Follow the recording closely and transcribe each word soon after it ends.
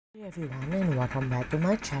Hey everyone, and welcome back to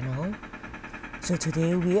my channel. So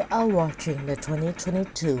today we are watching the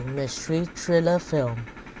 2022 mystery thriller film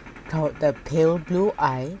called The Pale Blue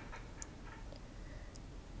Eye.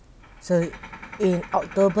 So in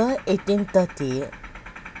October 1830,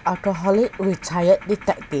 alcoholic retired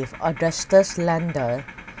detective Augustus Landor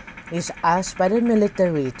is asked by the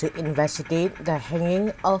military to investigate the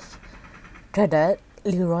hanging of Cadet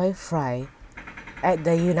Leroy Fry at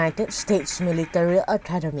the United States Military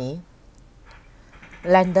Academy.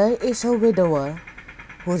 Landor is a widower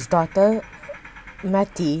whose daughter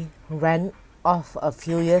Mattie ran off a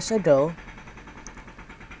few years ago.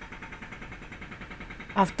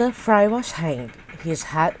 After Fry was hanged, his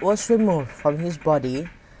head was removed from his body.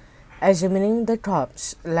 Examining the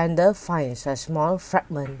corpse, Landor finds a small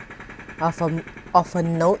fragment of a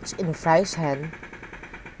note in Fry's hand.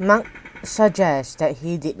 Mark suggests that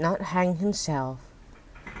he did not hang himself,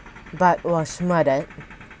 but was murdered.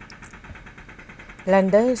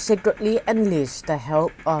 Landor secretly enlists the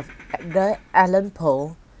help of Edgar Allan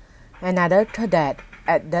Poe, another cadet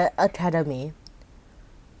at the academy.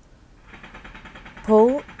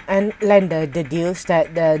 Poe and Landor deduce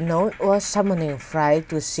that the note was summoning Fry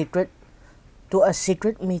to a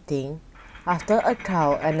secret meeting after a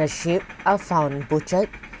cow and a sheep are found butchered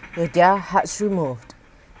with their heads removed.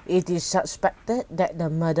 It is suspected that the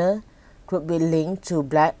murder could be linked to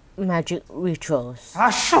black magic rituals.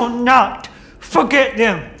 I shall not forget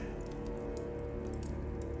them.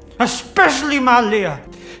 Especially my Leah.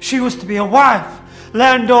 She was to be a wife,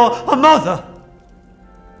 Landor a mother.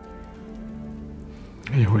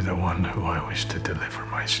 You were the one who I was to deliver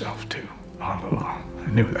myself to all along.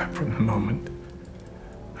 I knew that from the moment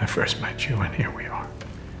I first met you, and here we are.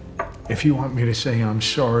 If you want me to say I'm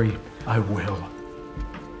sorry, I will.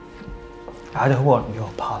 I don't want your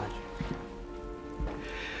apology.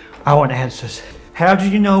 I want answers. How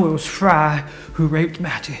did you know it was Fry who raped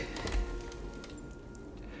Mattie?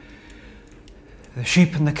 The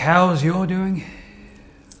sheep and the cows you're doing?